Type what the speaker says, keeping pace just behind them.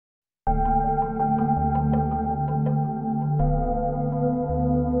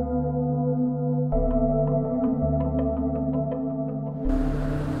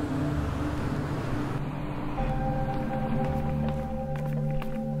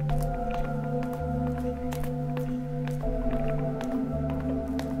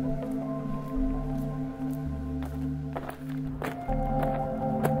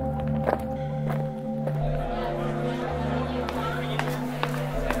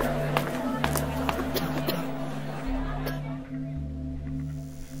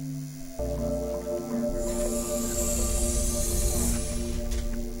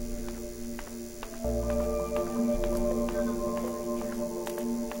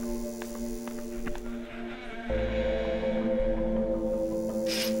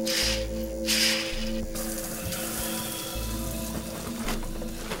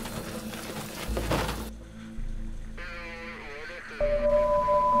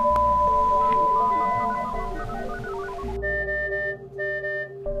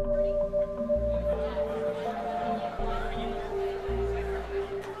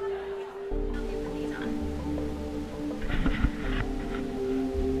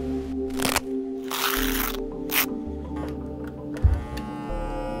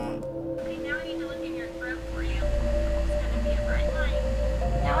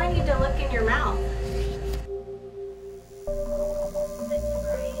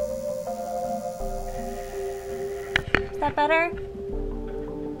that better?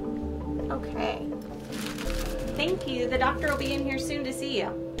 Okay. Thank you. The doctor will be in here soon to see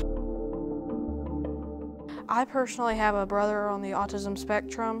you. I personally have a brother on the autism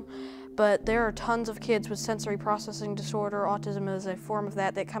spectrum, but there are tons of kids with sensory processing disorder. Autism is a form of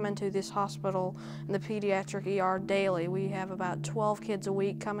that come into this hospital in the pediatric ER daily. We have about 12 kids a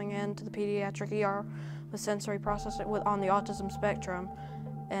week coming into the pediatric ER with sensory processing on the autism spectrum.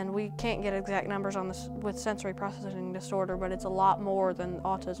 And we can't get exact numbers on this with sensory processing disorder, but it's a lot more than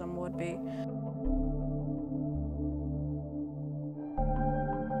autism would be.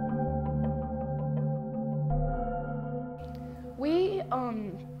 We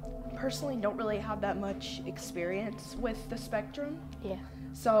personally don't really have that much experience with the spectrum. Yeah.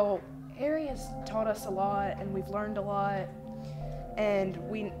 So Harry has taught us a lot and we've learned a lot, and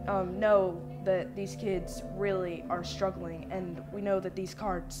we know that these kids really are struggling, and we know that these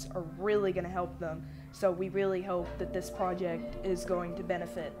carts are really going to help them. So we really hope that this project is going to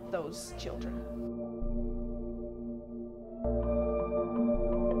benefit those children.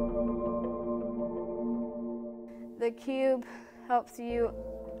 The cube helps you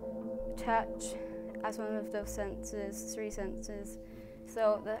touch as one of those senses, 3 senses.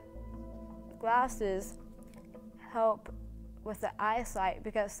 So the glasses help with the eyesight,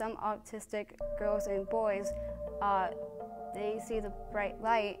 because some autistic girls and boys, they see the bright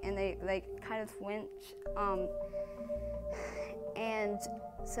light and they kind of flinch. And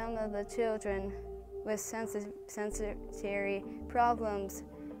some of the children with sensory problems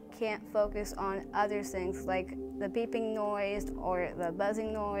can't focus on other things like the beeping noise or the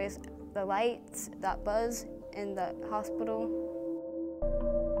buzzing noise, the lights that buzz in the hospital.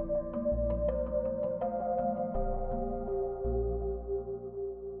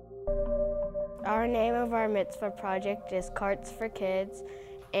 Our name of our mitzvah project is Karts for Kids,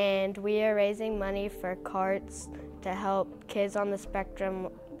 and we are raising money for Karts to help kids on the spectrum.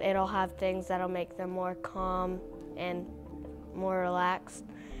 It'll have things that'll make them more calm and more relaxed,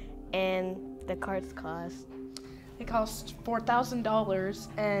 and the carts cost. It costs $4,000,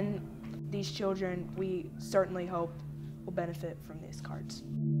 and these children, we certainly hope, will benefit from these carts.